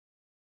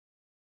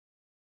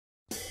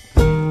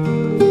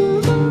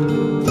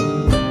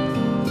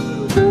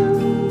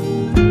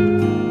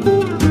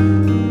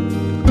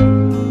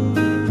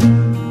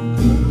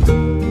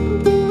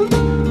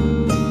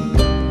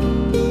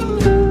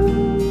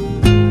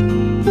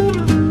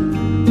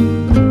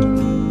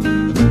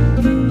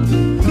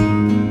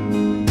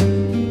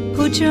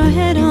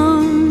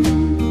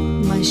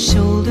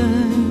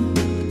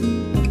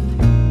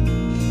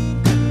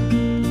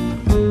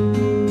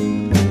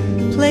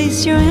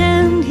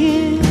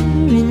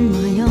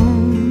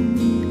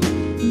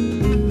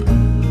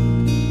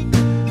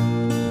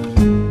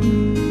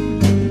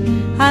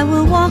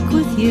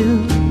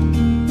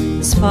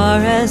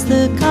far as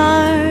the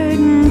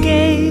garden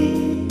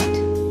gate,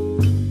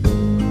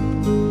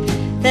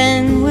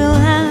 then we'll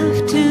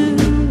have to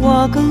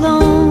walk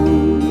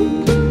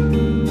alone.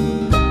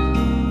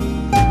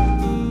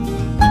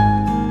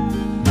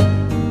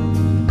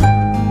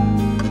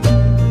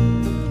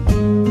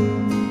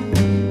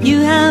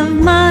 You have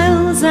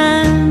miles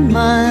and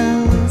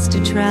miles to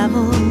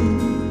travel.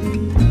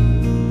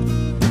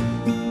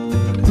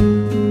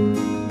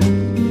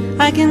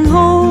 I can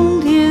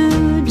hold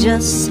you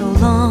just so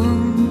long.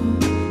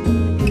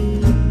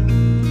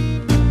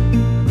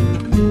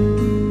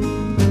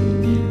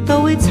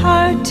 Though it's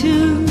hard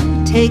to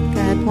take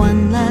that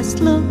one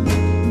last look,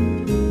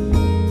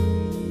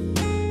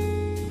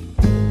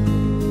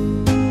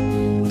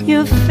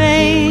 your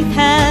faith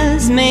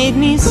has made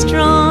me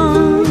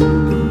strong.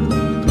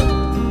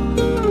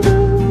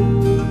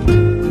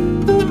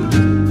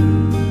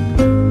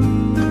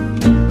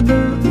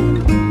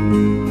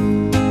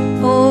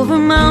 Over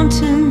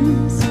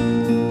mountains,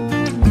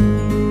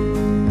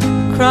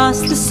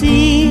 across the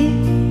sea,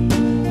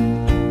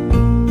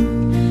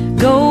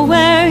 go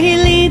where he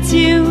leads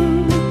you,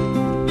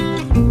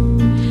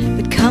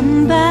 but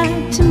come back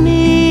to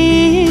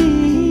me,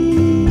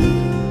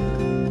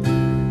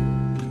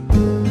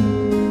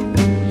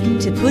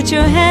 to put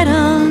your head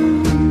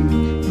on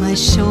my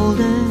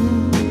shoulder,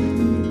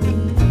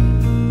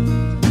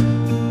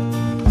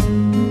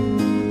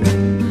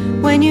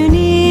 when you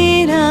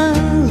need a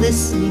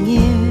listening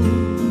ear.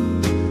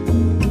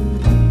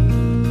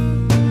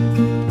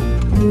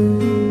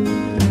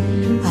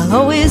 I'll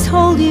always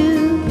hold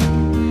you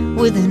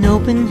with an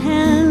open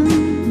hand,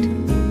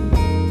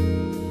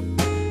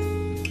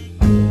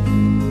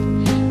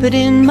 but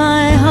in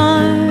my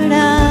heart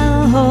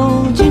I'll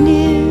hold you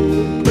near.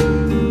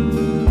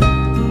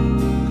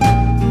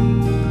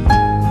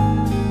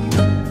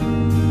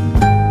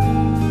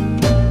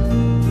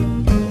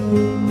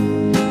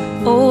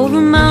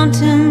 Over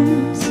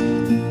mountains,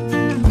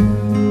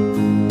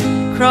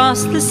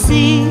 across the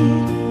sea,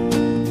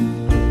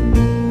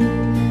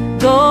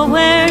 go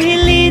where he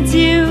leads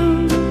you,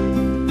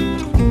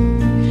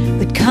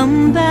 but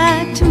come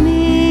back to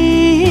me,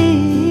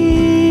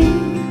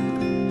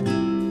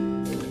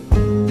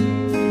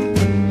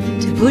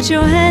 to put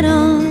your head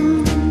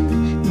on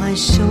my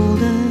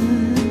shoulder,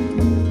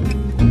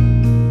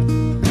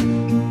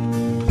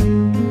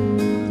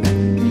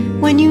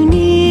 when you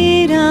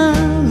need a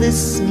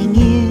listening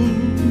ear.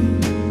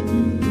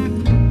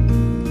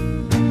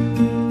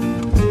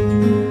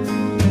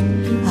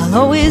 I'll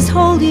always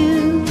hold you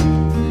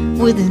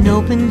with an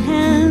open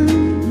hand,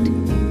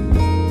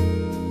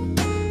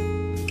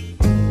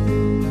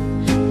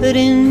 but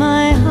in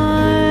my heart